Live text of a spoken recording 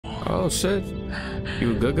Oh shit.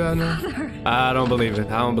 You a good guy now? I don't believe it.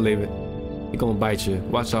 I don't believe it. He gonna bite you.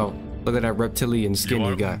 Watch out. Look at that reptilian skin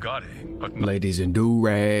you got. Ladies and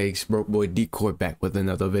do-rags, BrokeBoyDecoy back with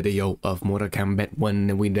another video of Mortal Kombat 1,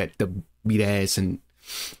 and we let the beat ass, and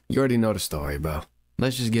you already know the story, bro.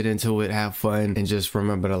 Let's just get into it, have fun, and just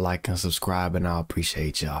remember to like and subscribe, and I'll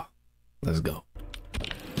appreciate y'all. Let's go.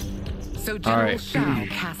 So General Shao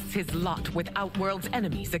casts his lot with Outworld's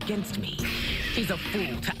enemies against me. He's a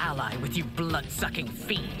fool to ally with you blood-sucking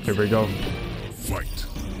fiends. Here we go. Fight.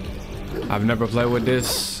 I've never played with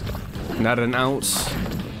this. Not an ounce.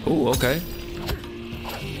 Ooh, okay.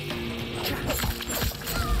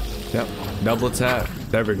 Yep. Double tap.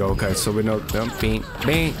 There we go. Okay, so we know them. Bing,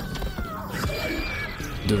 bing.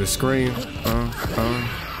 Do the scream.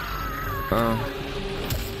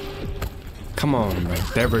 Come on, man.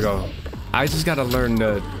 There we go. I just gotta learn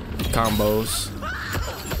the combos.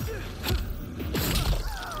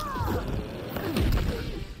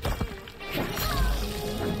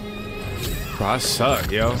 Bro, I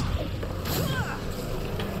suck, yo.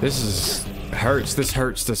 This hurts. This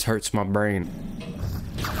hurts my brain.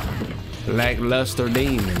 Lackluster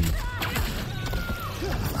demon.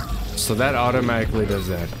 So that automatically does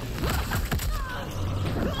that.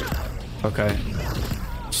 Okay.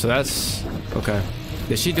 So that's okay.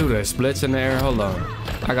 Did she do the splits in the air? Hold on.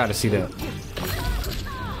 I gotta see that.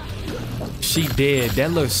 She did.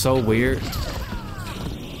 That looks so weird.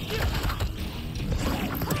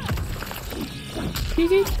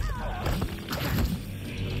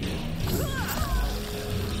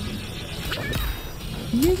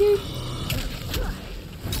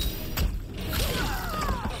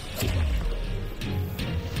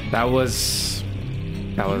 That was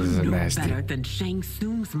nasty. Better than Shang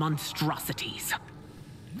Tsung's monstrosities.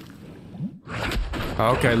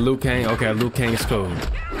 Okay, Liu Kang. Okay, Liu Kang's cool.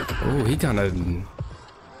 Oh, he kind of.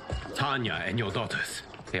 Tanya and your daughters,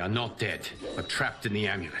 they are not dead, but trapped in the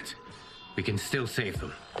amulet. We can still save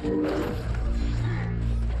them.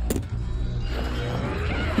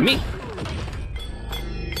 Me.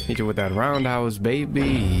 Hit you with that roundhouse,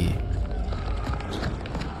 baby.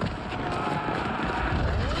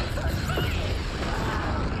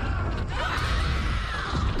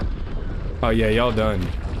 Oh yeah, y'all done.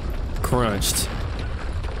 Crunched.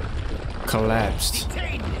 Collapsed.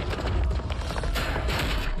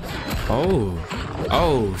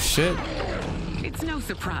 Oh shit. It's no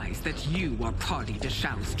surprise that you are party to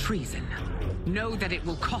Shao's treason. Know that it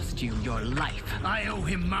will cost you your life. I owe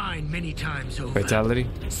him mine many times over. Fatality?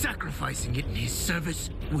 Sacrificing it in his service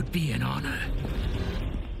would be an honor.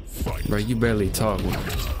 Fight. Bro, you barely talk.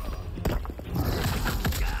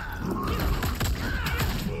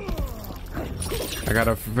 I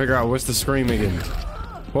gotta figure out what's the scream again.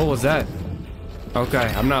 What was that?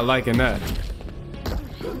 Okay, I'm not liking that.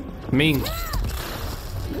 Mean.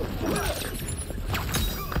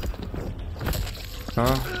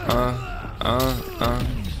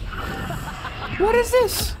 What is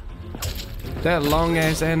this? That long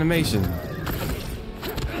ass animation.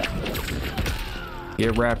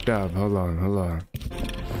 Get wrapped up. Hold on.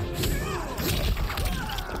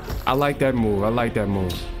 I like that move.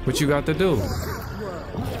 What you got to do?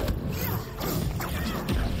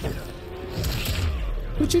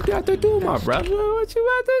 What you got to do, my brother? What you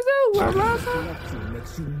got to do, my brother?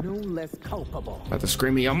 Makes you no less culpable. About to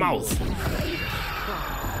scream in your mouth.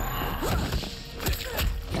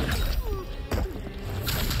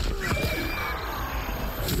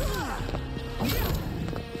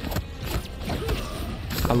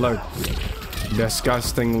 I look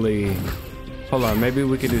disgustingly. Hold on, maybe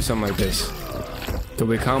we could do something like this. Could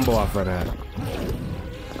we combo off of that?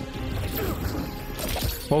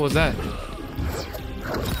 What was that?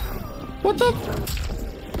 What the?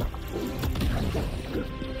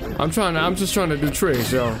 I'm just trying to do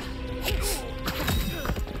tricks, yo.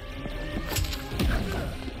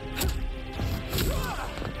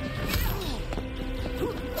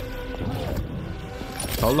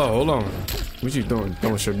 Hold on. What you doing?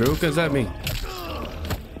 Throwing Shadookas at me?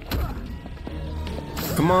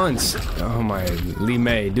 Come on. Oh my, Lee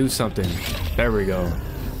May, do something. There we go.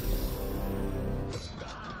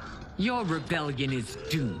 Your rebellion is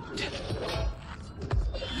doomed.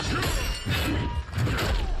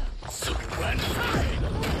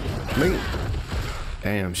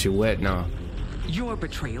 Damn, she wet now. Your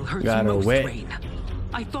betrayal hurts Got her most, wet. Rain.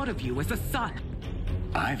 I thought of you as a son.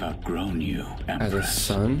 I've outgrown you, Empress. As a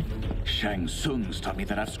son? Shang Tsung's taught me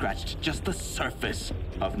that I've scratched just the surface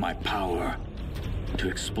of my power. To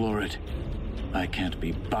explore it, I can't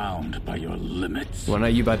be bound by your limits. Well, now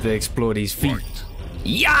you about to explore these feet. Fight.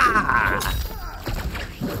 Yeah!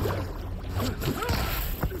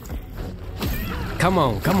 Come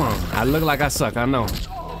on, come on. I look like I suck, I know.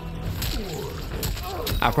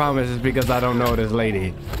 I promise it's because I don't know this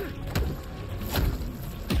lady.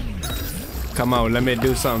 Come on, let me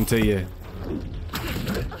do something to you.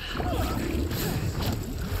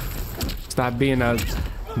 Stop being a...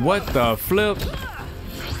 What the flip?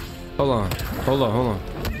 Hold on, hold on, hold on.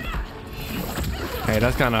 Hey,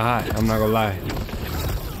 that's kind of hot, I'm not gonna lie.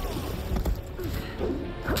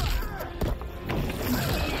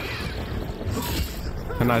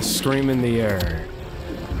 And I scream in the air.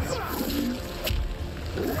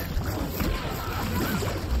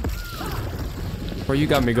 Bro, you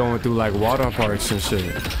got me going through like water parks and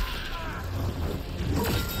shit.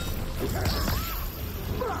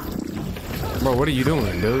 Bro, what are you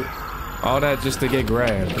doing, dude? All that just to get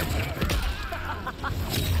grabbed.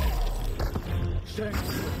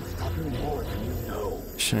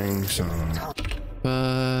 Shang Tsung.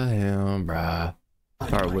 Him, bruh.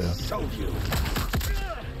 Cartwheel.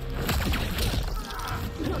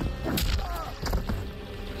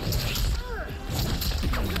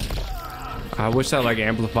 I wish I like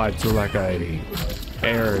amplified to like a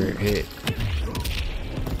air hit.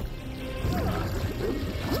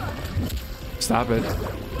 Stop it.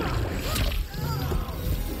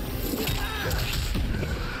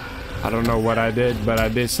 I don't know what I did, but I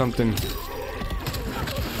did something.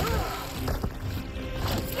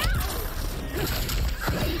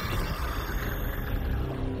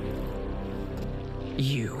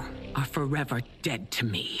 You are forever dead to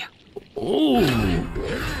me. Ooh.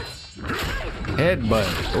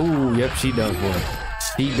 Headbutt. Ooh, yep, she done for.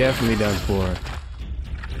 He definitely done for.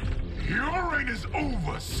 Your reign is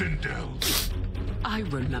over, Sindel. I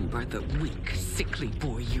remember the weak, sickly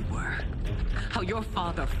boy you were. How your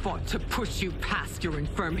father fought to push you past your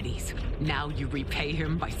infirmities. Now you repay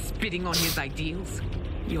him by spitting on his ideals.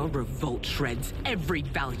 Your revolt shreds every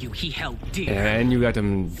value he held dear. And you got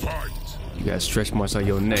them. You got stretch marks on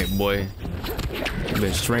your neck, boy. You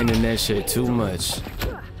been straining that shit too much.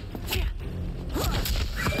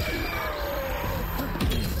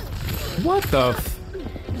 What the f?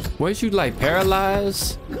 Was you like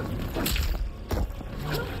paralyzed?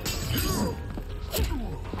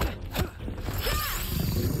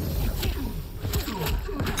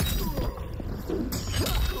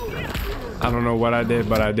 I don't know what I did,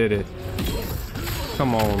 but I did it.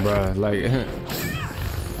 Come on, bruh. Like,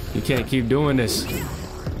 you can't keep doing this.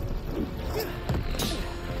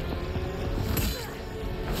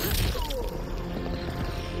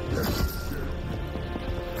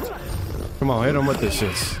 Come on, hit him with this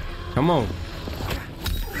shit. Come on.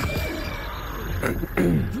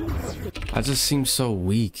 I just seem so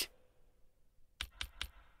weak.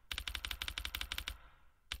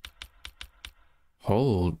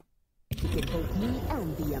 Hold.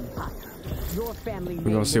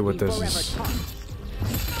 We're gonna see what this is.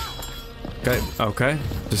 Okay, okay.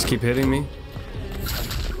 Just keep hitting me.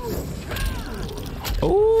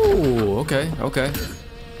 Oh, okay, okay.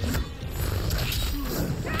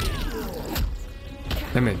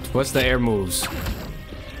 Damn it, what's the air moves?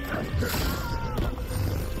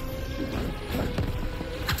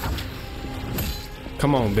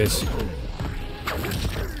 Come on, bitch.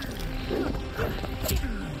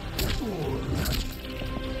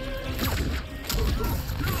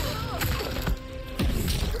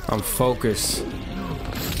 I'm focused.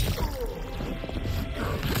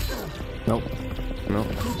 Nope. Nope.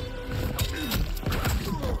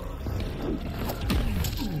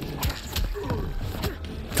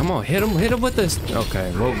 Come on, hit him with this.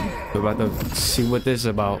 Okay, well, we're about to see what this is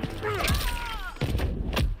about.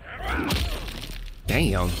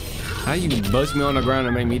 Damn. How you bust me on the ground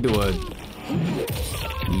and make me do a...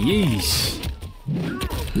 Yeesh.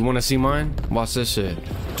 You wanna see mine? Watch this shit.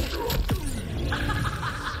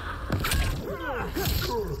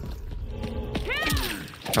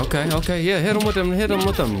 Okay, okay, yeah, hit him with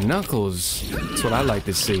them knuckles. That's what I like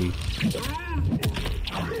to see.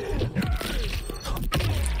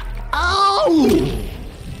 Ow!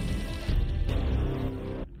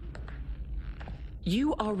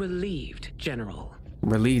 You are relieved, General.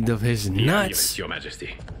 Relieved of his nuts. Your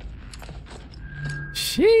Majesty.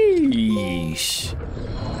 Sheesh.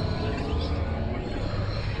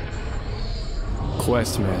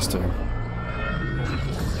 Questmaster.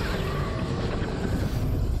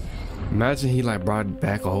 Imagine he like brought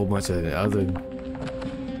back a whole bunch of other.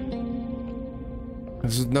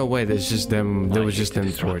 There's no way there's just them. There was just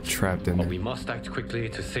them four trapped in But there. we must act quickly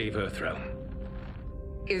to save Earthrealm.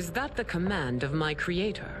 Is that the command of my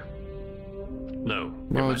creator? No,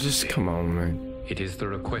 Bro, Your just Majesty. come on, man. It is the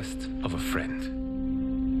request of a friend.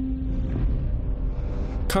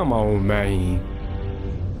 Come on, man.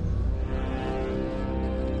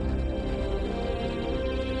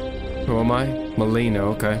 Who am I? Melina,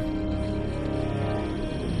 okay.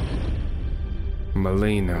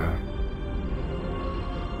 Melina.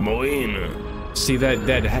 See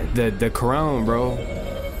the crown, bro.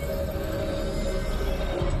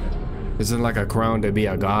 Isn't like a crown to be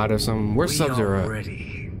a god or something? Where's Sub-Zero?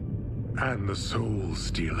 Ready. And the Soul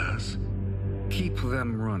Stealers. Keep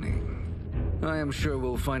them running. I am sure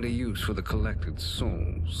we'll find a use for the collected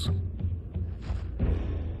souls.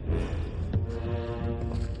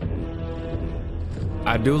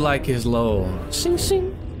 I do like his low shing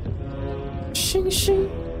shing shing shing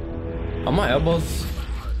on my elbows.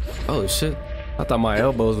 Oh shit, I thought my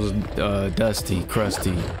elbows was dusty,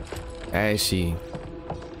 crusty, ashy,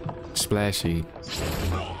 splashy.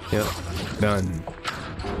 Yep, done.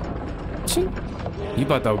 Shing. You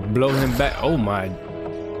about to blow him back? Oh my.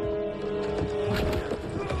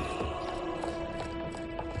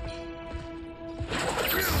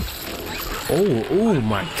 Oh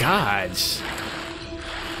my gosh.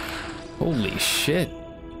 Holy shit.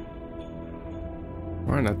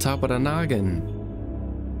 We're on the top of the noggin.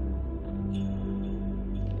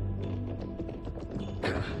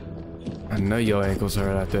 I know your ankles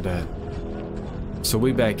hurt after that. So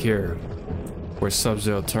we back here, where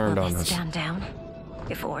Sub-Zero turned on us. Stand down,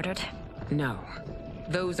 if ordered. No.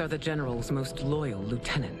 Those are the General's most loyal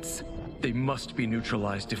lieutenants. They must be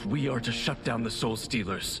neutralized if we are to shut down the Soul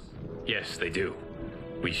Stealers. Yes, they do.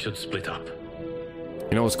 We should split up.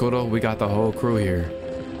 You know what's cool though? We got the whole crew here.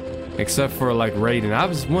 Except for like Raiden. I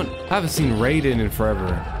haven't seen Raiden in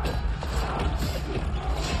forever.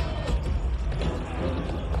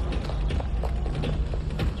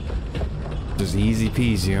 Just easy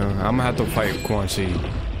peasy, huh? I'm gonna have to fight Quan Chi.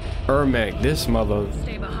 Ermac, this mother.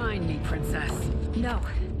 Stay behind me, princess. No,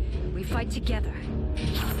 we fight together.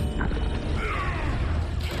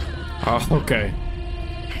 Oh, okay.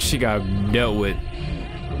 She got dealt with.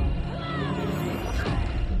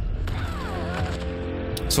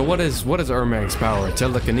 So what is Ermac's power?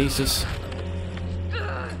 Telekinesis?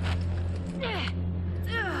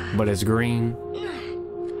 But it's green.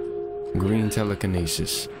 Green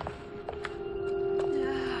telekinesis.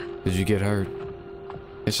 Did you get hurt?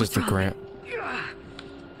 It's just a cramp.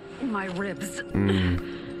 My ribs.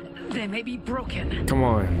 They may be broken. Come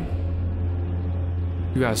on.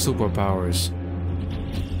 You got superpowers.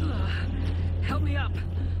 Help me up.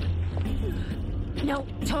 No,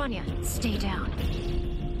 Tanya, stay down.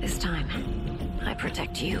 This time, I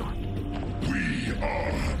protect you. We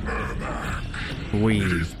are Ermac. We.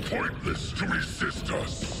 It is pointless to resist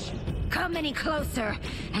us. Come any closer,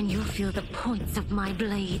 and you'll feel the points of my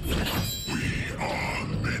blades. We are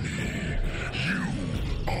many. You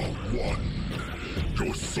are one.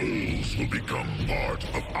 Your souls will become part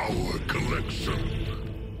of our collection.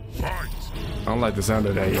 Fight! I don't like the sound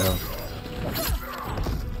of that, yo.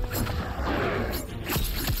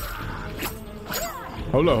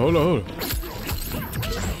 Hold on.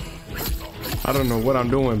 I don't know what I'm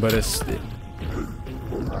doing, but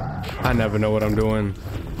I never know what I'm doing.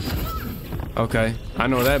 Okay, I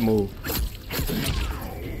know that move.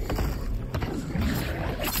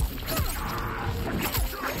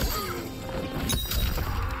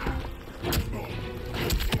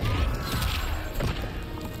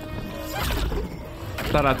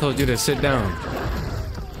 Thought I told you to sit down.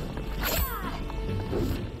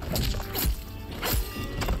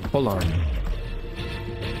 Hold on. You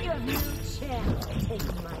have no chance of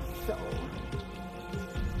taking my soul.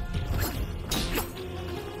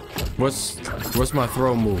 What's my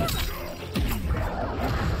throw move?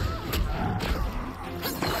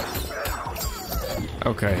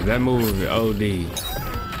 Okay, that move OD.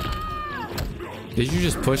 Did you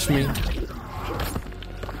just push me?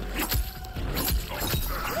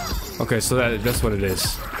 Okay, so that's what it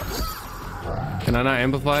is. Can I not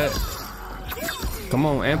amplify it? Come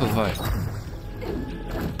on, amplify it.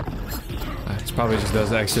 It probably just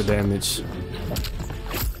does extra damage.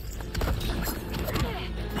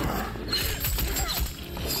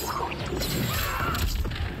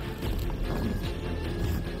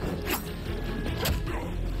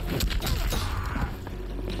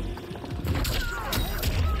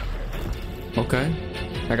 Okay,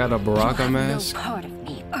 I got a Baraka mask. No part of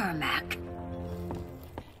me, Ermac.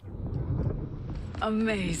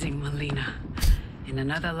 Amazing, Melina. In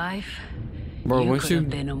another life, Bro, you could have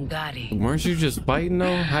been Umgadi. Weren't you just fighting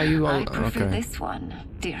though? How you all I prefer okay? this one,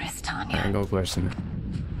 dearest I ain't Tanya. gonna question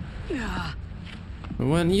it.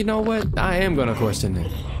 Well, you know what? I am gonna question it.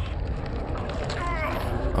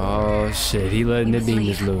 Oh shit, he letting the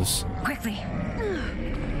demons loose. Quickly.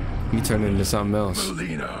 He turned into something else.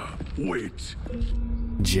 Melina, wait.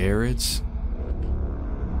 Jared's?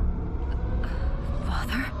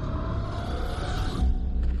 Father?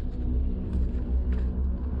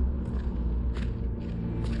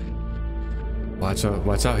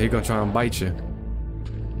 Watch out. He gonna try and bite you.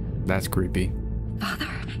 That's creepy. Father,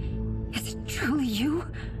 is it truly you?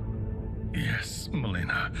 Yes,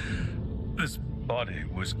 Melina. This body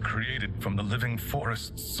was created from the living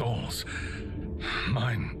forest's souls.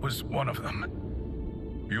 Mine was one of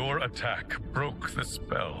them. Your attack broke the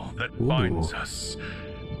spell that binds us.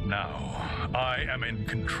 Now, I am in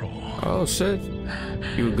control. Oh shit.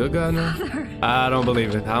 You a good guy now? Father. I don't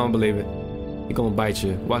believe it. He gonna bite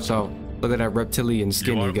you. Watch out. Look at that reptilian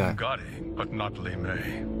skin you got. Ungadi, but not Li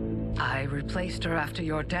Mei. I replaced her after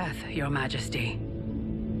your death, Your Majesty.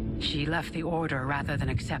 She left the Order rather than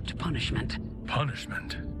accept punishment.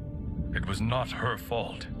 Punishment? It was not her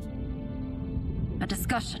fault. A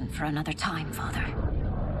discussion for another time, Father.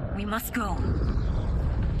 We must go.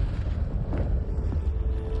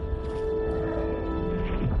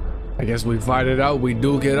 I guess we fight it out, we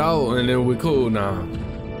duke it out, and then we cool now.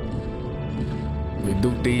 We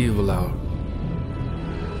duke the evil out.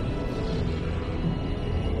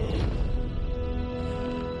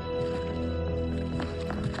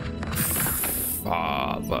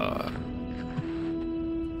 Father.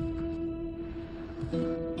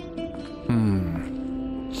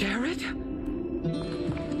 Jared?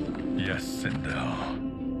 Yes,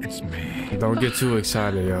 Sindel. It's me. Don't get too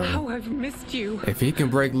excited, yo. How I've missed you. If he can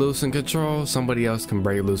break loose and control, somebody else can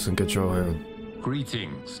break loose and control him.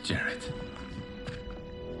 Greetings, Jared.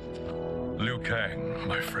 Liu Kang,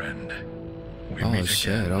 my friend. We Oh meet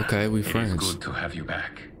shit, again. okay, we It is friends. good to have you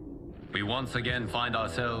back. We once again find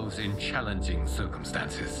ourselves in challenging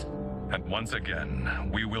circumstances. And once again,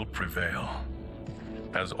 we will prevail.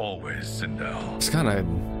 As always, Sindel, It's kinda...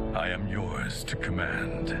 I am yours to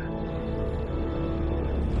command.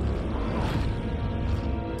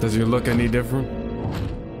 Does he look any different?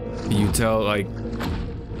 You tell, like...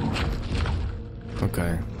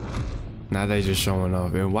 Okay. Now they just showing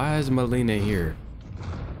off. And why is Melina here?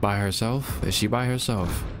 By herself? Is she by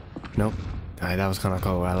herself? Nope. Alright, that was kind of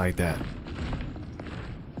cool. I like that.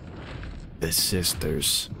 The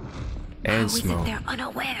sisters. And How is it Smoke. they're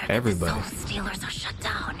unaware that Everybody. the Soul Stealers are shut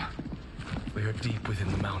down? We are deep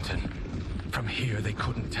within the mountain. From here, they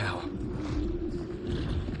couldn't tell.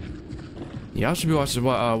 Y'all should be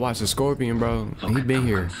watching Scorpion, bro. He been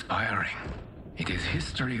here. Inspiring. It is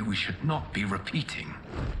history we should not be repeating.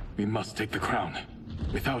 We must take the crown.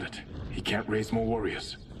 Without it, he can't raise more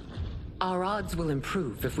warriors. Our odds will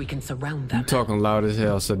improve if we can surround You them. talking loud as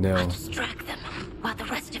hell, Sidnell. Distract them while the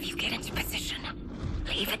rest of you get into position.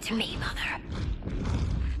 Leave it to me, Mother.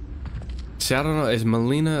 See, I don't know. Is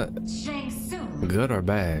Melina Shang Tsung. good or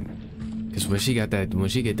bad? Cause when she get that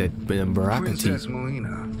bureaucracy, Princess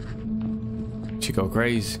Melina. she go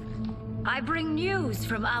crazy. I bring news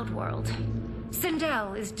from Outworld.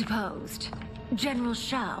 Sindel is deposed. General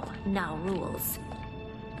Shao now rules.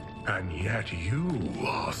 And yet you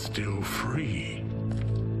are still free.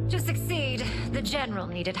 To succeed, the general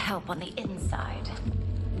needed help on the inside.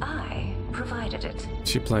 I provided it.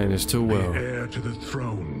 She playing this too The well. heir to the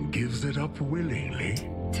throne gives it up willingly.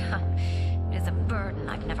 It is a burden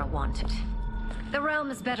I've never wanted. The realm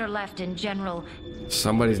is better left in General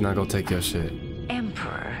Somebody's not gonna take your shit.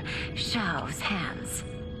 Emperor Shao's hands.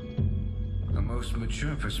 A most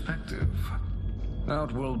mature perspective.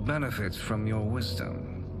 Outworld benefits from your wisdom.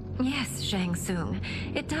 Yes, Shang Tsung,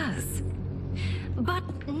 it does. But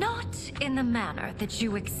not in the manner that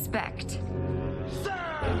you expect.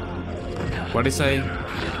 What'd he say?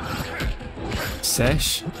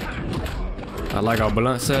 Sesh? I like our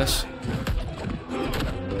blunt sesh.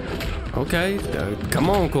 Okay, come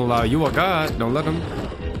on, Kula. You a god. Don't let him.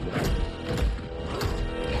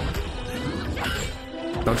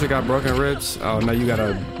 Don't you got broken ribs? Oh, no, you got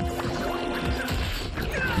a...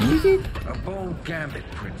 A bold gambit,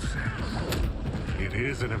 princess. It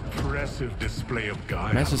is an impressive display of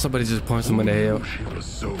guile. Imagine somebody just punched him in the head. She was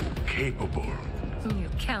so capable. You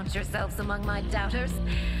count yourselves among my doubters.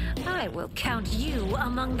 I will count you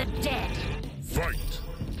among the dead. Fight!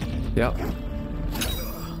 Yep.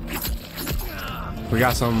 We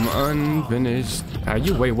got some unfinished.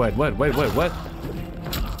 You wait, what?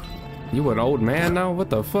 You an old man now? What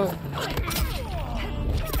the fuck?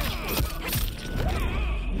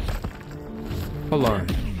 Hold on.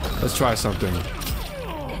 Let's try something.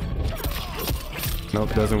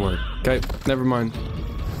 Nope, doesn't work. Okay, never mind.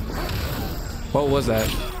 What was that?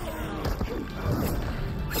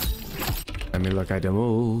 Let me look at the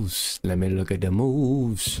moves. Let me look at the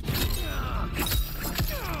moves.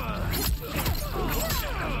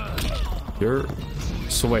 You're...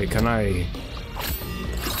 So wait, can I...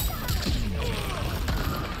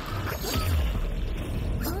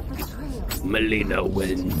 Your betrayal. Melina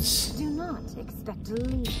wins. Do not expect to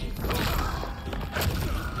leave.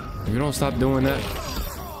 You don't stop doing that.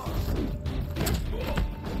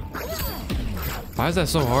 Why is that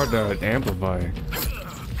so hard to amplify?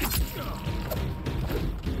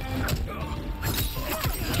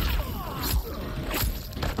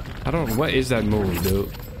 I don't. What is that move, dude?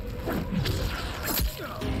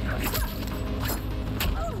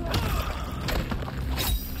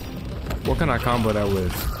 What can I combo that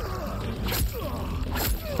with?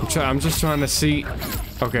 I'm just trying to see.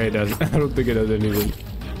 Okay, it doesn't. I don't think it does anything.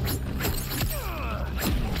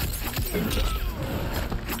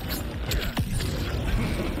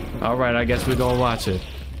 All right, I guess we're gonna watch it.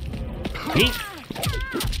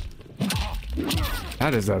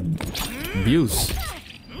 That is abuse.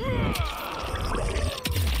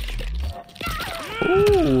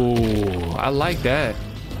 Ooh, I like that.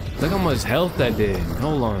 Look how much health that did.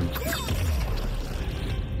 Hold on.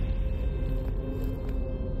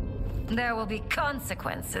 There will be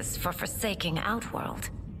consequences for forsaking Outworld.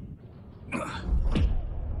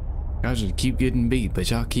 Y'all just keep getting beat, but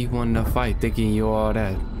y'all keep wanting to fight, thinking you all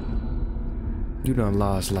that. You done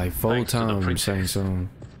lost like 4 times, saying so.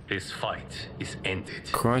 This fight is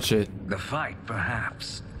ended. Crunch it. The fight,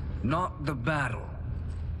 perhaps. Not the battle.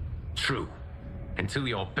 True. Until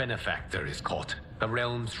your benefactor is caught, the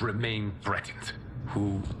realms remain threatened.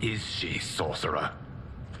 Who is she, sorcerer?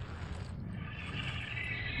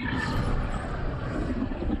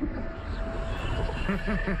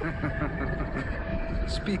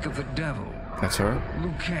 Speak of the devil. That's her?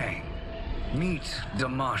 Liu Kang. Meet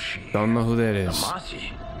Damashi. Don't know who that is.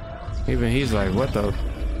 Damashi? Even he's like, what the?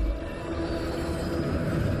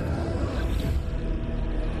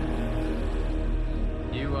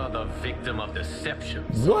 You are the victim of deception,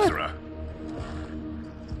 What? sorcerer.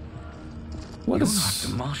 You're not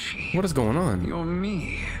Damashi. What is going on? You're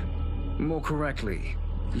me. More correctly,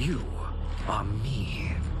 you are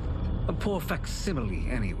me. A poor facsimile,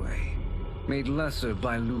 anyway. Made lesser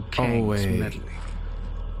by Liu Kang's meddling.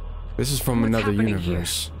 This is from another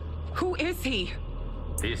universe. Who is he?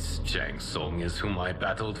 This Shang Tsung is whom I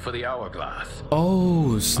battled for the hourglass.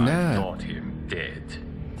 Oh, I snap. thought him dead.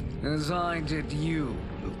 As I did you,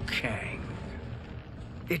 Liu Kang.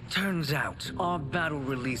 It turns out our battle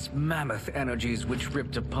released mammoth energies which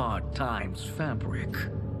ripped apart time's fabric.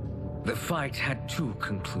 The fight had 2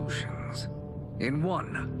 conclusions. In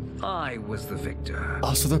one, I was the victor.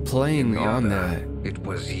 Oh, so they're playing on that. It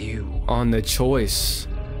was you. On the choice.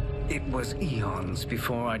 It was eons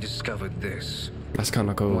before I discovered this. That's kind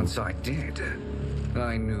of cool. Once I did,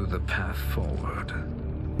 I knew the path forward.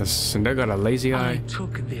 And they got a lazy eye. I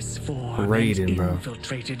took this form Raiden, and bro.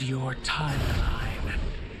 infiltrated your timeline.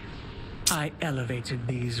 I elevated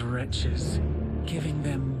these wretches, giving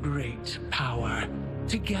them great power.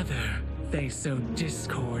 Together, they sowed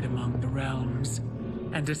discord among the realms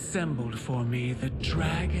and assembled for me the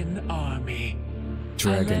Dragon Army.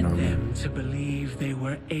 Dragon I led Army. them to believe they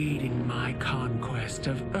were aiding my conquest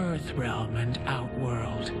of Earthrealm and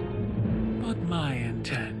Outworld. But my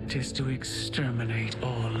intent is to exterminate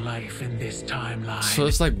all life in this timeline. So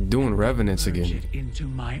it's like doing Revenants Merge again. it into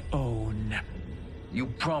my own. You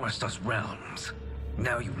promised us realms.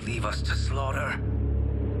 Now you leave us to slaughter.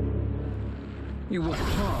 You were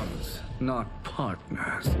pawns, not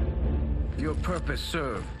partners. Your purpose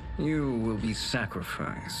served. You will be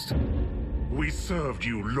sacrificed. We served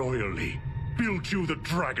you loyally, built you the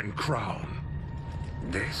dragon crown.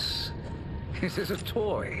 This is a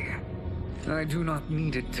toy. I do not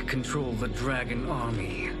need it to control the Dragon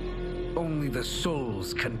Army. Only the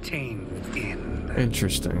souls contained within.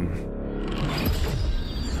 Interesting.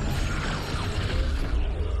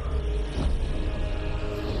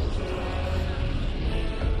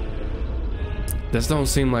 This don't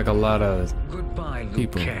seem like a lot of Goodbye, Liu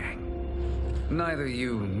people. Kang. Neither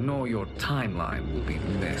you nor your timeline will be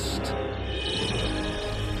missed.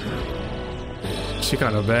 She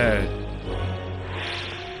kind of bad.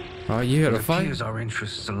 Oh, you here to It fight? appears our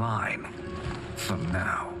interests align. For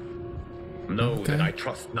now. Know Okay. that I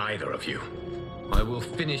trust neither of you. I will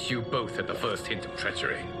finish you both at the first hint of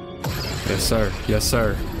treachery. Yes, sir. Yes,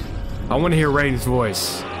 sir. I want to hear Raiden's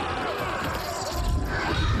voice.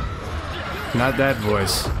 Not that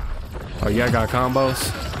voice. Oh, yeah, I got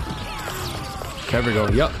combos. There we go.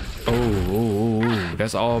 Yup. Oh,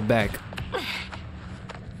 that's all back.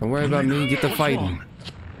 Don't worry about me. Get the fighting.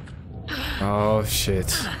 Oh, shit.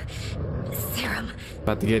 Serum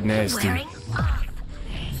About to get nasty. wearing off.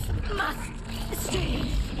 Must stay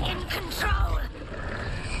in control.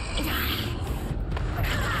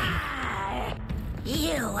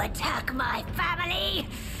 You attack my family.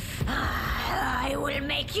 I will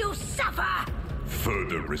make you suffer.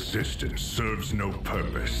 Further resistance serves no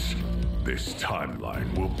purpose. This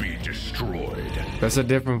timeline will be destroyed. That's a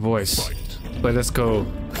different voice, but that's cool.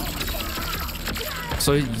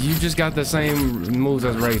 So you just got the same moves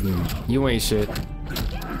as Raiden. You ain't shit.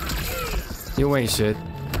 You ain't shit.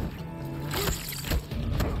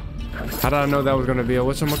 How did I know that was gonna be a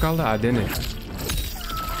whatchamacallit? I didn't.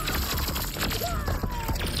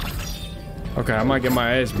 Okay, I might get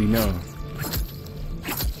my ass beat now.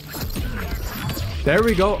 There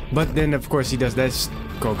we go. But then of course he does that.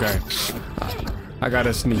 Okay. I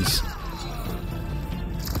gotta sneeze.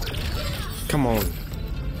 Come on.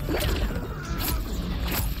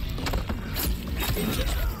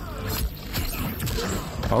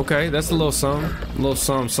 Okay, that's a little some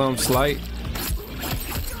slight.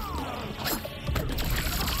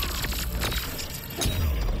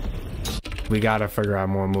 We gotta figure out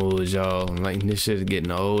more moves, y'all. Like, this shit is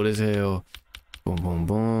getting old as hell. Boom, boom,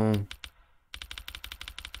 boom.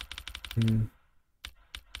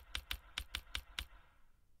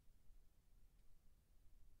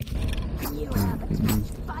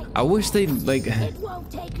 I wish they, like... It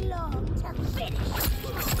won't take long to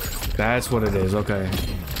finish. That's what it is, okay.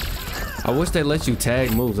 I wish they let you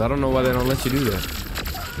tag moves. I don't know why they don't let you do that.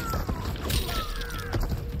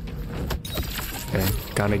 Okay,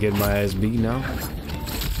 kinda getting my ass beat now.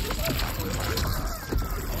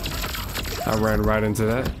 I ran right into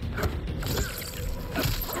that.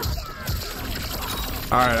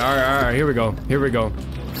 Alright, here we go.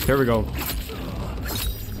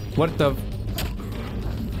 What the...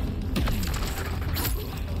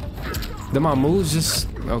 Then my moves just...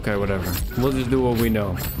 Okay, whatever. We'll just do what we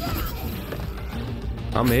know.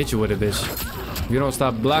 I'm gonna hit you with it, bitch. If you don't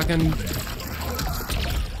stop blocking...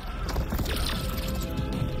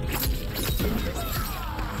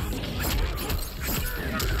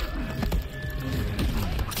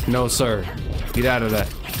 No, sir. Get out of that.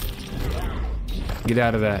 Get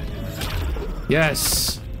out of that.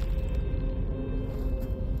 Yes!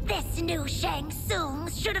 This new Shang Tsung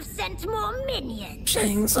should have sent more minions.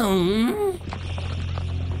 Shang Tsung.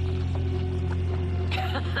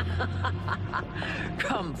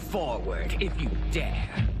 Come forward if you dare.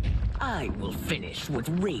 I will finish what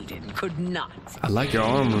Raiden could not. I like your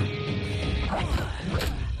armor.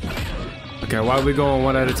 Okay, why are we going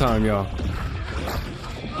one at a time, y'all?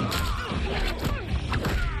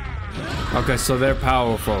 Okay, so they're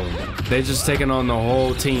powerful. They just taking on the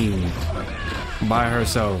whole team by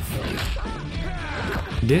herself.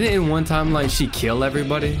 Didn't in one time like she kill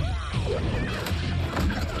everybody?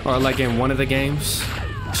 Or like in one of the games,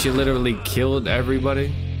 she literally killed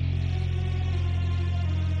everybody?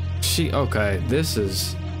 Okay, this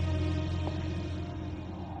is...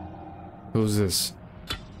 Who's this?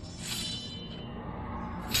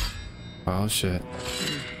 Oh shit.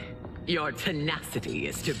 Your tenacity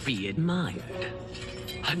is to be admired.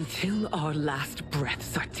 Until our last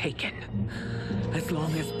breaths are taken. As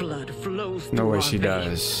long as blood flows through No way our she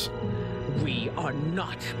veins, does. we are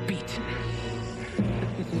not beaten.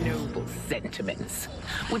 Noble sentiments,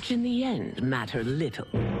 which in the end matter little.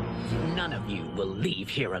 None of you will leave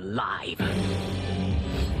here alive.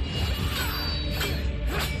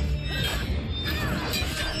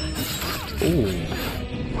 Ooh.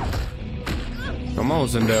 Come on,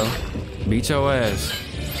 Sindel. Beat your ass.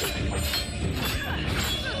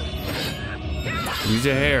 Use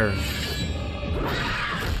your hair.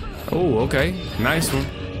 Oh, okay. Nice one.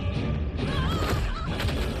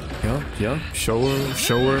 Yup. Show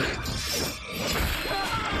her.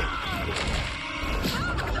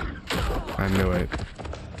 I knew it.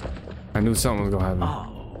 I knew something was gonna happen.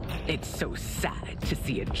 Oh, it's so sad to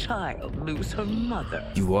see a child lose her mother.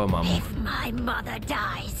 You are, mama. If my mother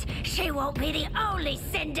dies, she won't be the only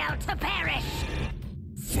Sindel to perish.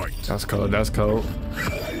 Fight. That's cold.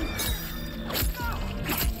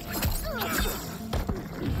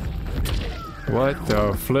 What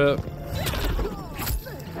the flip?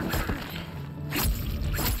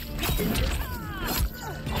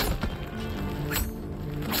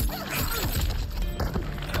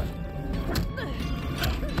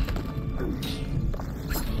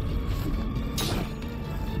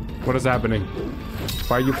 What is happening?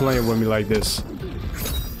 Why are you playing with me like this?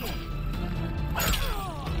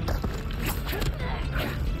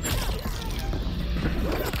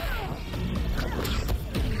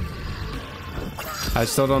 I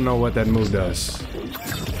still don't know what that move does.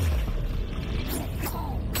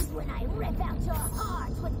 When I rip out your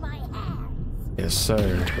heart with my hands. Yes,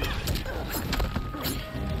 sir.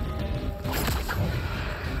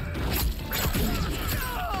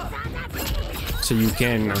 So you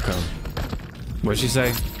can, okay. What'd she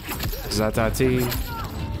say? Zatati.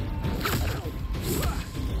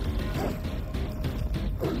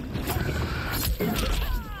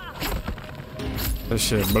 This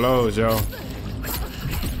shit blows, yo.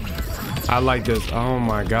 I like this. Oh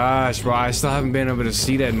my gosh, bro. I still haven't been able to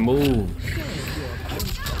see that move.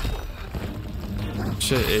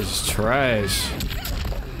 Shit is trash.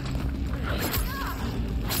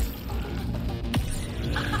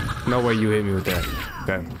 No way you hit me with that.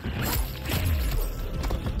 Okay.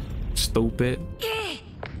 Stupid.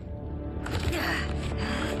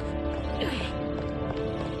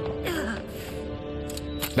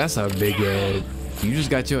 That's a big ass. You just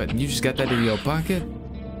got that in your pocket?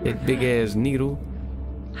 That big ass needle.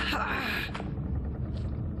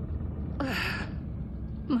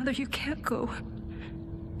 Mother, you can't go.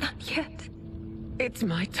 Not yet. It's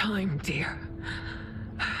my time, dear.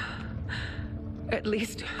 At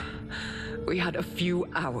least we had a few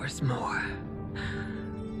hours more.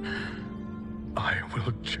 I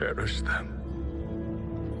will cherish them.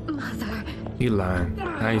 Mother. You lying.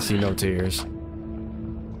 I ain't seen no tears.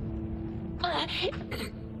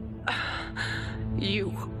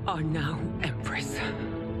 You are now Empress.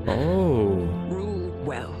 Oh. Rule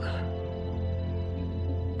well.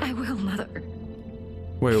 I will, Mother.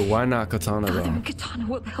 Wait, why not Katana Father though? and Katana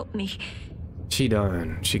will help me. She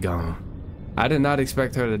done. She gone. I did not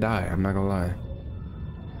expect her to die. I'm not gonna lie.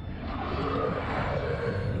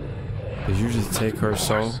 Did you just take her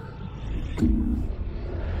soul?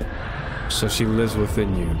 So she lives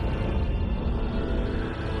within you.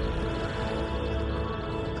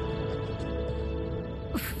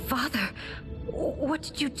 Father, what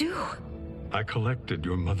did you do? I collected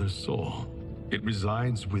your mother's soul. It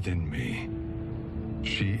resides within me.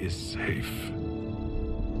 She is safe.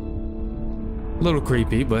 A little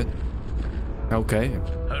creepy, but okay.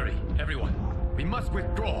 Hurry, everyone. We must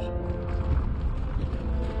withdraw.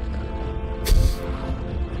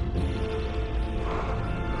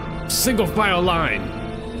 Single file line.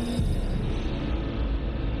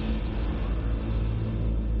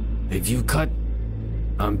 If you cut,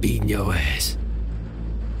 I'm beating your ass.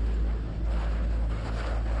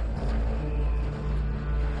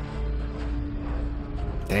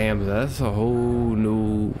 Damn, that's a whole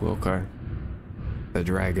new... Okay. The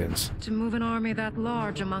dragons. To move an army that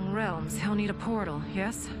large among realms, he'll need a portal,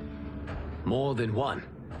 yes? More than one.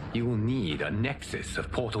 You will need a nexus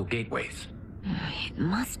of portal gateways. It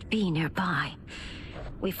must be nearby.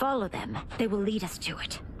 We follow them. They will lead us to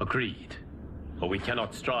it. Agreed. But we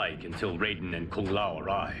cannot strike until Raiden and Kung Lao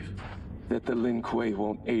arrive. That the Lin Kuei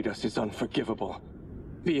won't aid us is unforgivable.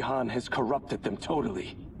 Bihan has corrupted them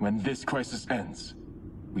totally. When this crisis ends,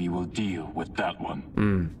 we will deal with that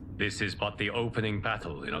one. This is but the opening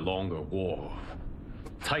battle in a longer war.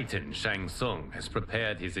 Titan Shang Tsung has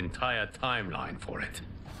prepared his entire timeline for it.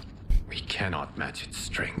 We cannot match its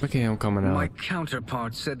strength. Look at him coming out. My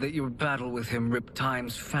counterpart said that your battle with him ripped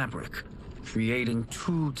time's fabric, creating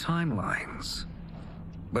 2 timelines.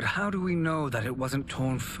 But how do we know that it wasn't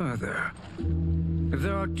torn further? If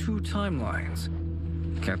there are 2 timelines,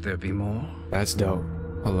 can't there be more? That's dope.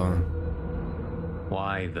 Hold on.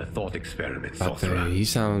 Why the thought experiment, Okay, sorcerer? he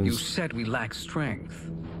sounds... You said we lack strength.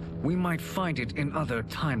 We might find it in other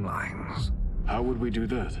timelines. How would we do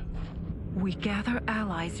that? We gather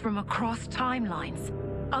allies from across timelines,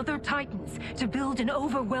 other titans, to build an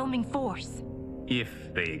overwhelming force. If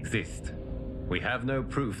they exist. We have no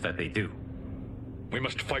proof that they do. We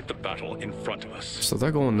must fight the battle in front of us. So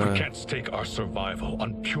they're going We to... can't stake our survival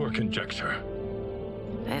on pure conjecture.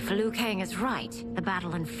 If Liu Kang is right, the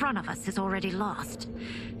battle in front of us is already lost.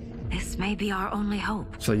 This may be our only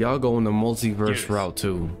hope. So y'all going the multiverse Yes. route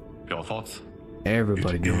too. Your thoughts?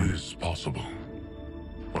 Everybody It doing it. is possible.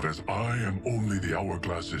 But as I am only the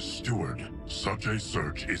Hourglass's steward, such a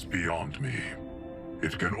search is beyond me.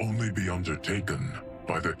 It can only be undertaken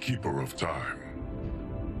by the Keeper of Time.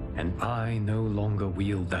 And I no longer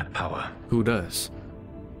wield that power. Who does?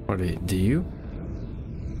 Or do you?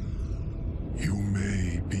 You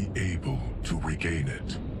may be able to regain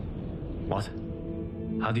it. What?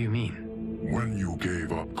 How do you mean? When you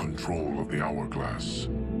gave up control of the Hourglass,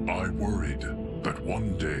 I worried that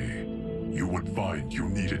one day you would find you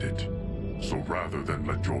needed it. So rather than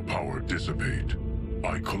let your power dissipate,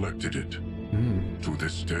 I collected it. To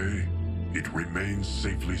this day, it remains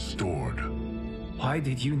safely stored. Why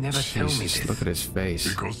did you never tell me Jesus, this? look at his face.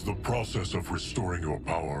 Because the process of restoring your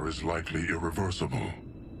power is likely irreversible.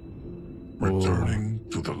 Returning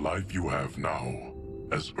to the life you have now,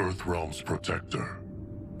 as Earthrealm's protector,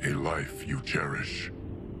 a life you cherish,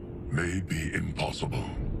 may be impossible.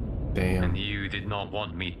 Damn. And you did not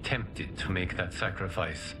want me tempted to make that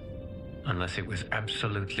sacrifice, unless it was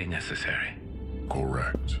absolutely necessary.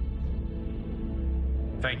 Correct.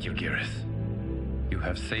 Thank you, Geras. You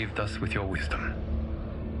have saved us with your wisdom.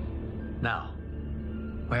 Now,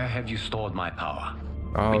 Where have you stored my power?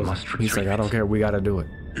 Oh, We must he's like, retrieve I don't it. care. We gotta do it.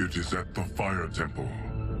 It is at the Fire Temple,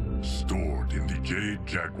 stored in the Jade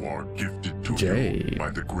Jaguar gifted to Jade. you by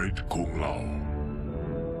the great Kung Lao.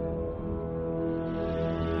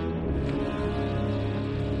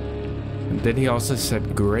 Then he also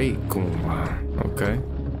said great Kuma. Okay.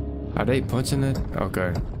 Are they punching it?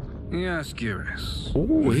 Okay. Yes, Geras.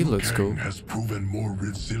 Ooh, he Liu looks cool. Kang has proven more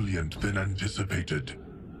resilient than anticipated.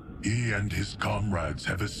 He and his comrades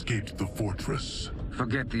have escaped the fortress.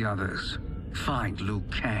 Forget the others. Find Liu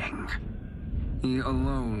Kang. He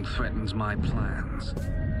alone threatens my plans.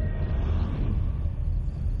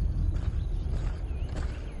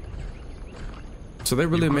 So they're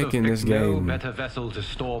really You could making have this picked no game better vessel to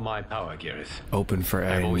store my power, Geras. open for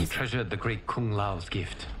I've always anything. treasured the great Kung Lao's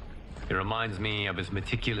gift. It reminds me of his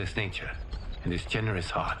meticulous nature and his generous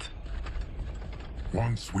heart.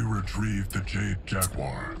 Once we retrieve the Jade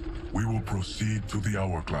Jaguar, we will proceed to the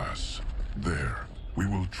Hourglass. There, we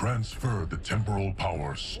will transfer the temporal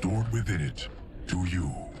power stored within it to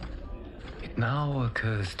you. It now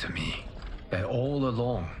occurs to me that all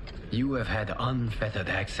along, you have had unfettered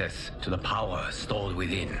access to the power stored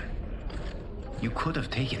within. You could have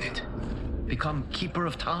taken it, become Keeper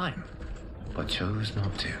of Time, but chose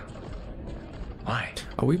not to. Why?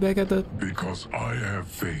 Are we back at the... Because I have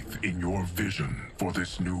faith in your vision for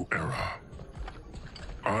this new era.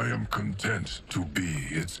 I am content to be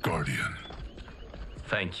its guardian.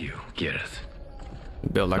 Thank you, Geras.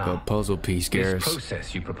 Built like a Now, puzzle piece, This Garrus.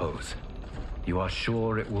 process you propose, you are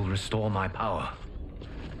sure it will restore my power?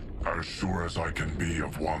 As sure as I can be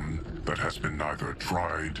of one that has been neither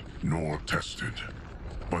tried nor tested.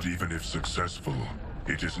 But even if successful,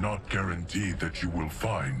 it is not guaranteed that you will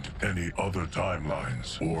find any other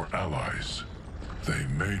timelines or allies. They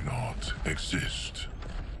may not exist.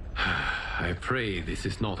 I pray this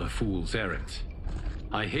is not a fool's errand.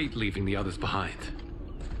 I hate leaving the others behind.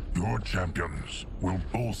 Your champions will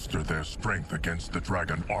bolster their strength against the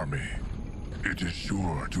Dragon Army. It is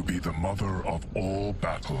sure to be the mother of all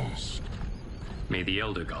battles. May the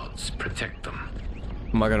Elder Gods protect them.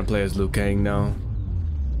 Am I gonna play as Liu Kang now?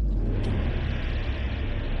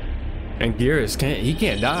 And Geras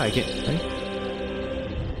can't die, right?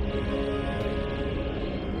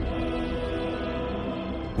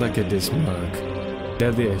 Look at this mug.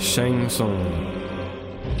 Deadly as Shang Tsung.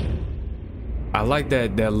 I like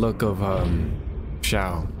that look of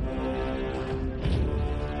Shao.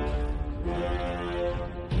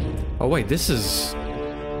 Oh wait, this is...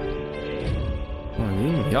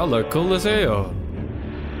 Oh, y'all look cool as hell.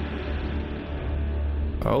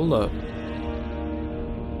 Hold up.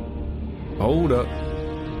 Hold up.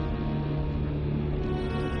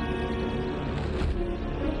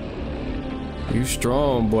 You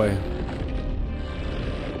strong, boy.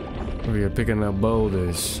 Over here picking up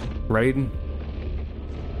boulders. Raiden?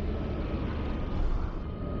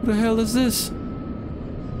 What the hell is this?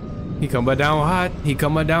 He coming down hot. He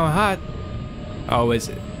coming down hot. Oh, is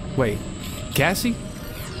it? Wait. Cassie?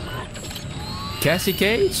 Cassie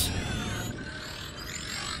Cage?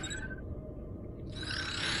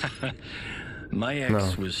 My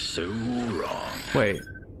ex was so wrong. Wait.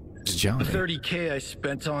 It's Johnny. The 30K I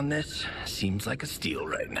spent on this seems like a steal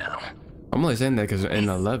right now. I'm only saying that because in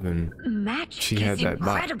 11, Magic she had is that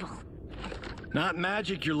incredible. Not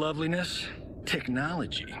magic, your loveliness.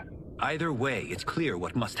 Technology. Either way, it's clear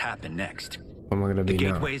what must happen next. What am I gonna The be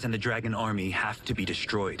now? gateways and the Dragon Army have to be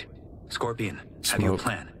destroyed. Scorpion, have you a Smoke.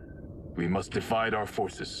 plan? We must divide our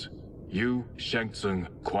forces. You, Shang Tsung,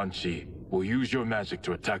 Quan Chi will use your magic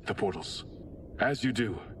to attack the portals. As you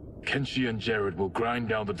do, Kenshi and Jared will grind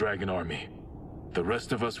down the Dragon Army. The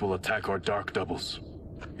rest of us will attack our Dark Doubles.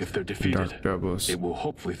 If they're defeated, Dark Doubles. it will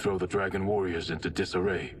hopefully throw the Dragon Warriors into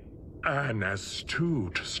disarray. An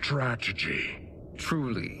astute strategy.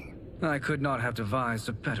 Truly, I could not have devised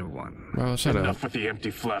a better one. Bro, shut up. Enough with the empty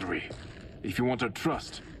flattery. If you want our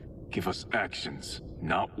trust, give us actions,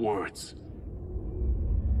 not words.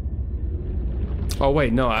 Oh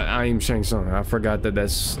wait, no, I am Shang Tsung. I forgot that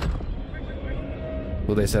that's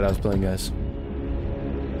who they said I was playing as.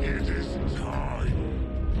 It is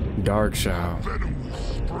time. Dark Shao. Venom will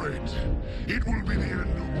spread. It will be the end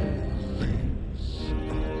of all things.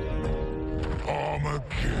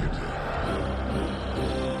 Armageddon.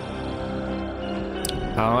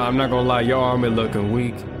 I'm not gonna lie, your army looking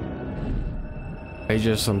weak. They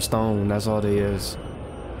just some stone. That's all they is.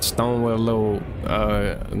 Stone with a little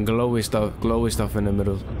glowy stuff in the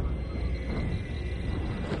middle.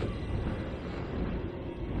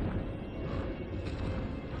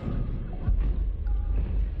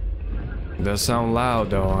 Does sound loud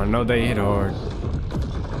though. I know they hit hard.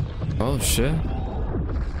 Oh shit.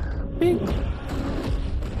 Bing.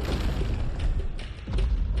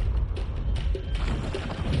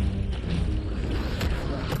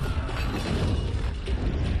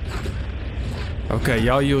 Okay,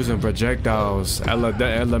 y'all using projectiles,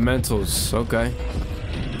 the elementals. Okay,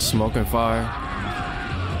 smoke and fire.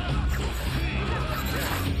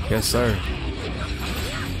 Yes, sir.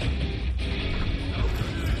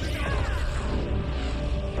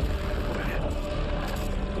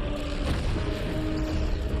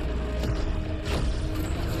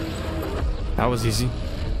 That was easy.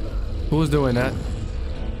 Who was doing that?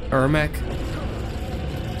 Ermac?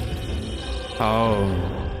 Oh.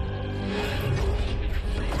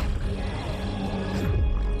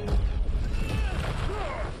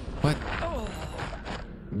 What?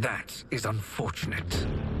 That is unfortunate.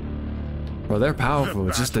 Well, they're powerful.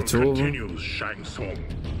 It's just the two of them.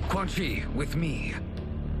 Quan Chi, with me.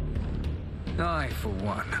 I, for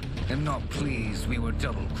one, am not pleased we were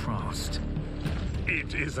double-crossed.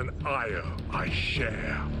 It is an ire I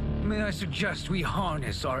share. May I suggest we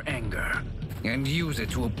harness our anger and use it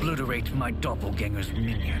to obliterate my doppelganger's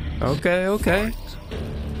minion? Okay, okay.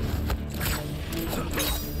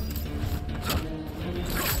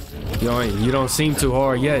 You don't seem too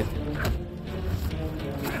hard yet.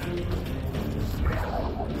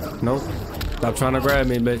 Nope. Stop trying to grab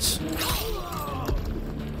me, bitch.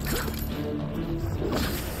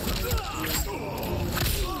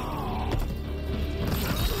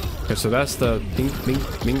 Okay, so that's the bing, bing,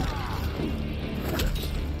 bing.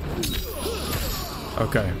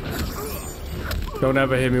 Okay. Don't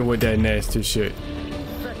ever hit me with that nasty shit.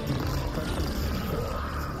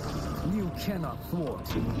 You cannot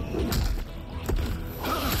thwart me.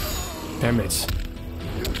 Damn it.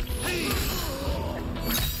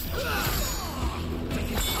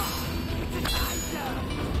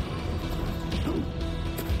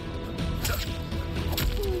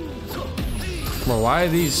 Well, why are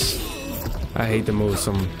these? I hate to move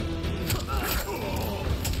some.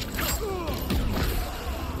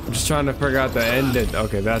 I'm just trying to figure out the end.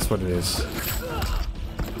 Okay, that's what it is.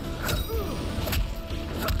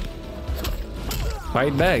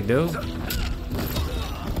 Fight back, dude.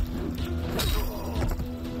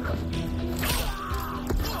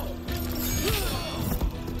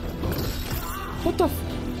 What the?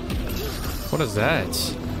 What is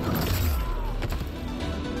that?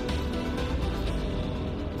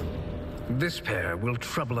 This pair will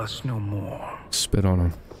trouble us no more. Spit on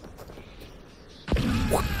him.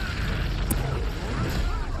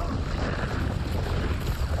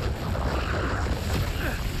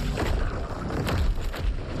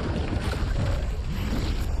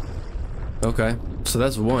 Okay, so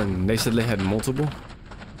that's one. They said they had multiple.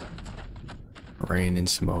 Rain and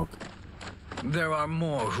smoke. There are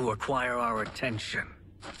more who acquire our attention.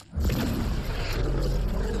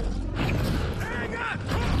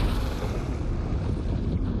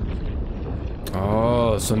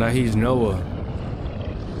 Oh, so now he's Noah.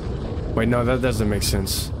 Wait, no, that doesn't make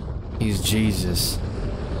sense. He's Jesus.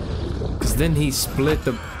 Because then he split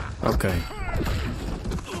the... Okay.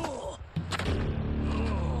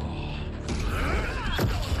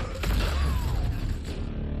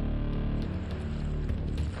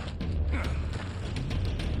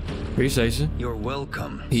 Appreciation. You're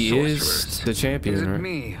welcome. He is the champion, Is it right?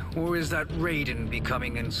 me, or is that Raiden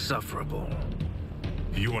becoming insufferable?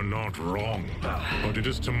 You are not wrong, but it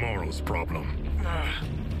is tomorrow's problem.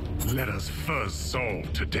 Let us first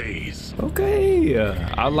solve today's. Okay,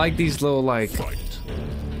 I like these little, like, Fight.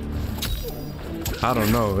 I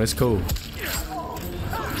don't know, it's cool.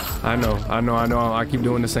 I know, I keep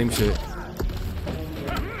doing the same shit.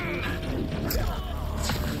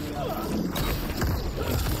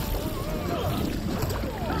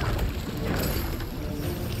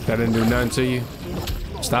 That didn't do nothing to you?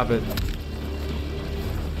 Stop it.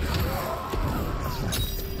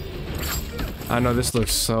 I know this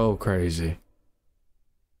looks so crazy.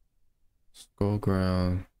 Skull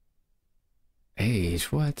ground. Age,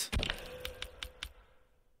 what?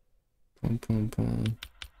 Boom, boom, boom.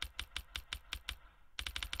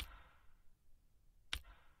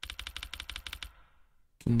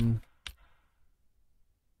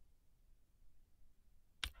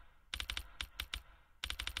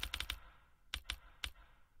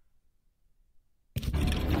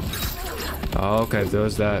 Oh, okay,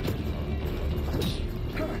 there's that.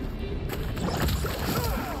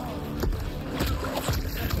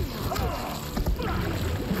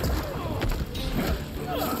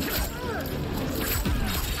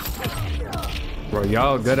 Bro,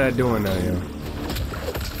 y'all good at doing that, yo.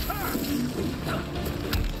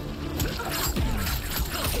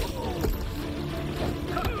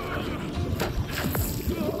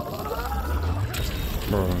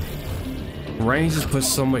 Bro. Rain just put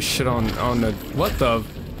so much shit on the what the.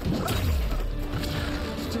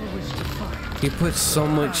 He put so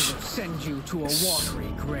much. Send you to a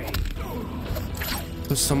watery grave.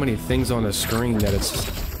 Put so many things on the screen that it's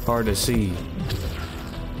hard to see.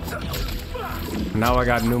 Now I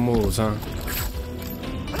got new moves, huh?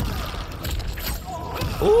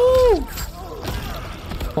 Ooh!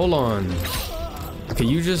 Hold on. Can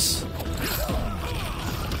you just?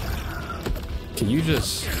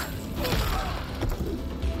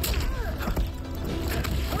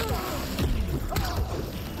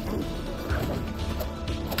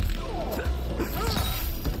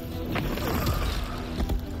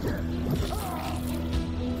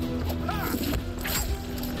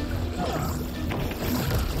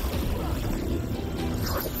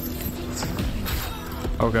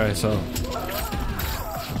 Okay, so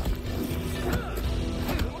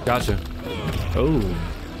gotcha. Oh,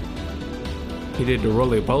 he did the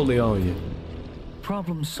roly-poly on you.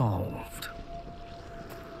 Problem solved.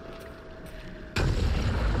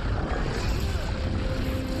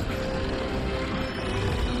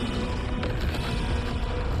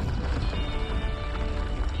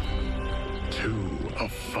 Two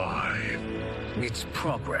of 5. It's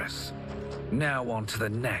progress. Now on to the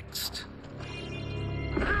next.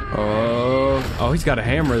 Oh, he's got a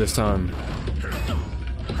hammer this time.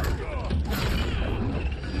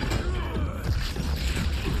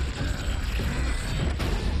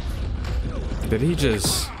 Did he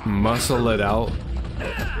just muscle it out?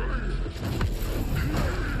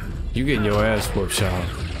 You getting your ass whooped, child.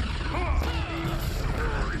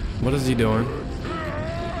 What is he doing?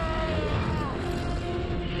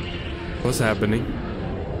 What's happening?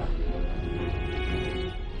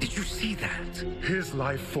 Did you see that? His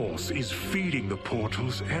life force is feeding the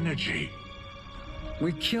portal's energy.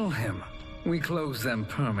 We kill him. We close them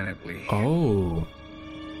permanently. Oh.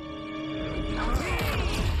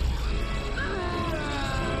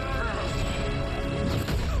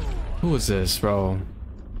 Who is this, bro?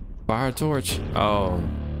 Fire torch? Oh.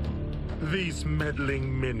 These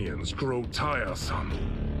meddling minions grow tiresome.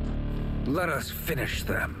 Let us finish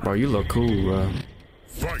them. Bro, you look cool, bro.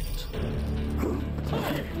 Fight!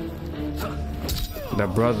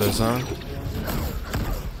 That brothers, huh?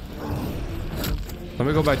 Let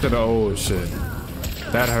me go back to the old shit.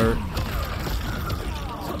 That hurt.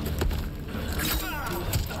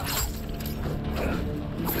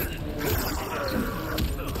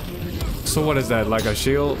 So what is that, like a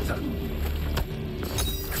shield?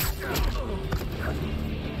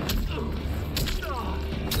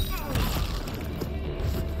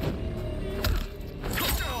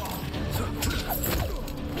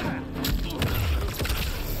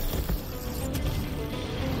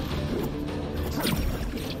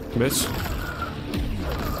 Bitch.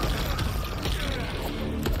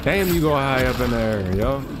 Damn, you go high up in there,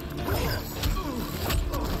 yo.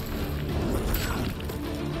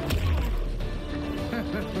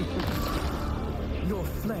 Your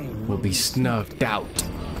flame Will be snuffed out.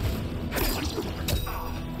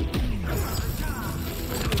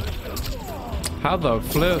 How the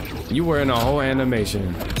flip? You were in a whole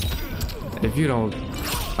animation. If you don't,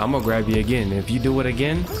 I'm gonna grab you again. If you do it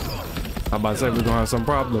again, I'm about to say we're gonna have some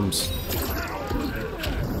problems.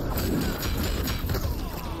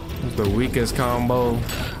 The weakest combo.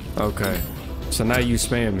 Okay. So now you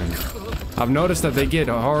spamming. I've noticed that they get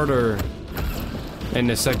harder in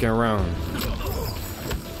the second round.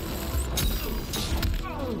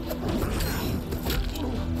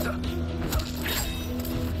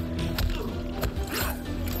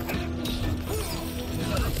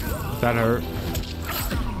 That hurt.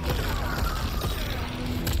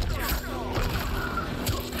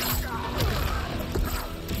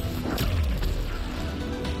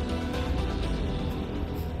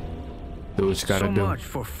 Do what you gotta do. So much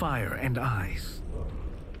for fire and ice.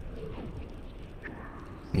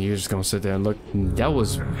 You're just gonna sit there and look. That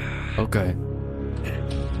was okay.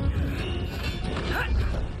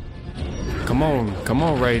 Come on,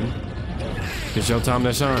 Raiden. It's your time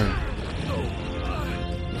to shine.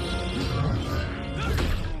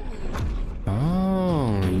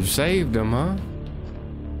 Oh, you saved him, huh?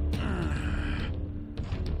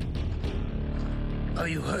 Are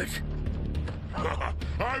you hurt?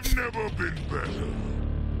 I've never been better.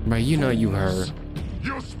 Right, you know you hurt.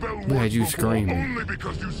 Your spell We had you worked before screaming. only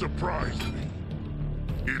because you surprised me.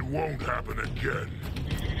 It won't happen again.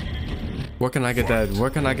 Where can I get that? Where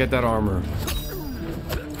can I get that armor?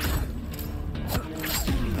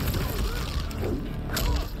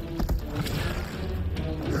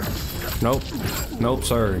 Nope. Nope,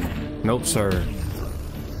 sir. Nope, sir.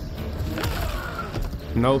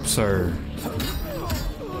 Nope, sir.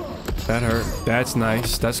 That hurt. That's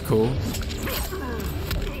nice. That's cool.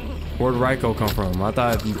 Where'd Raiko come from? I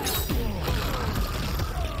thought...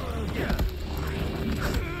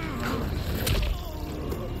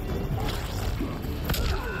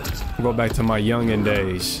 Go back to my youngin'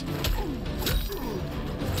 days.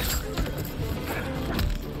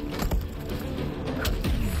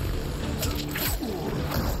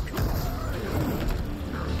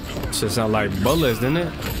 Shit sound like bullets, didn't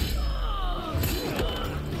it?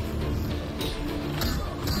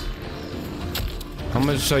 I'm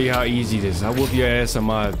gonna show you how easy it is. I whoop your ass in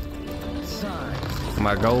my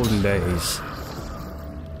golden days.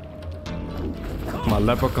 My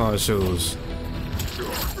leprechaun shoes.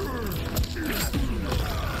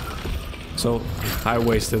 So I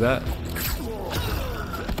wasted that.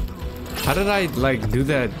 How did I like do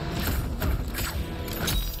that?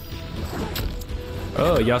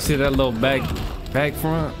 Oh, y'all see that little back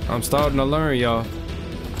front? I'm starting to learn, y'all.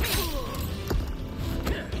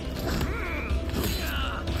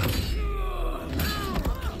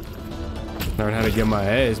 Learn how to get my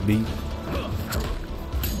ass beat.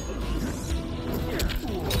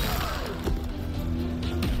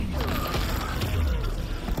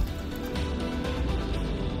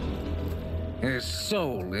 His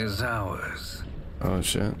soul is ours. Oh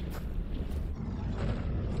shit.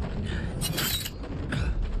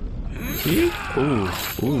 Ooh,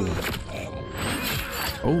 ooh.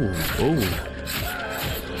 Ooh, ooh.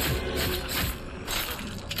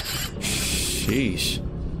 Sheesh.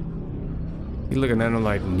 You looking at him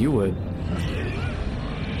like you're a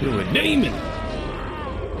demon.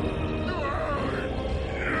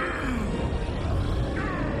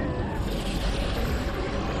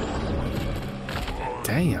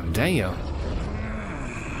 Damn, damn.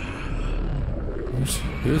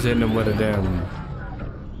 He was hitting him with a damn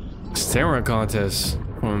staring contest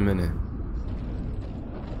for a minute.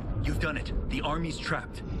 You've done it. The army's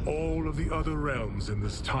trapped. All of the other realms in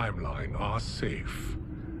this timeline are safe.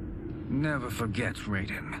 Never forget,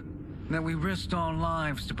 Raiden, that we risked our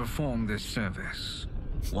lives to perform this service.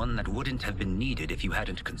 One that wouldn't have been needed if you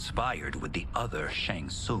hadn't conspired with the other Shang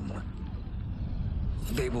Tsung.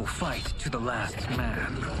 They will fight to the last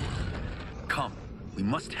man. Come, we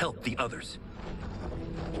must help the others.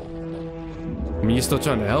 I mean, you're still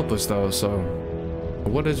trying to help us though, so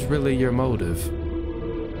what is really your motive?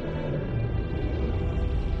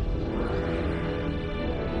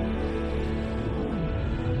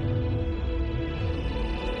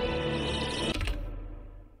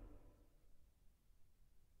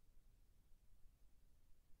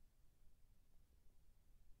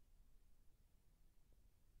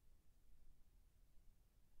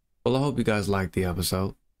 Well, I hope you guys liked the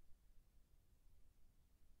episode.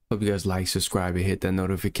 Hope you guys like, subscribe, and hit that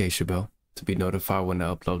notification bell to be notified when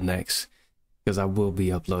I upload next, because I will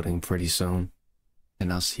be uploading pretty soon.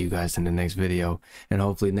 And I'll see you guys in the next video. And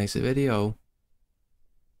hopefully next video,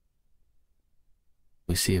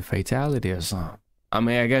 we see a fatality or something. I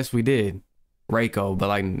mean, I guess we did. Raiko, but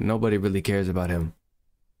like nobody really cares about him,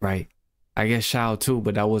 right? I guess Shao too,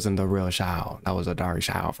 but that wasn't the real Shao. That was a dark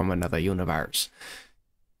Shao from another universe.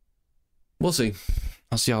 We'll see.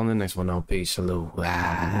 I'll see y'all in the next one. Peace. Salute.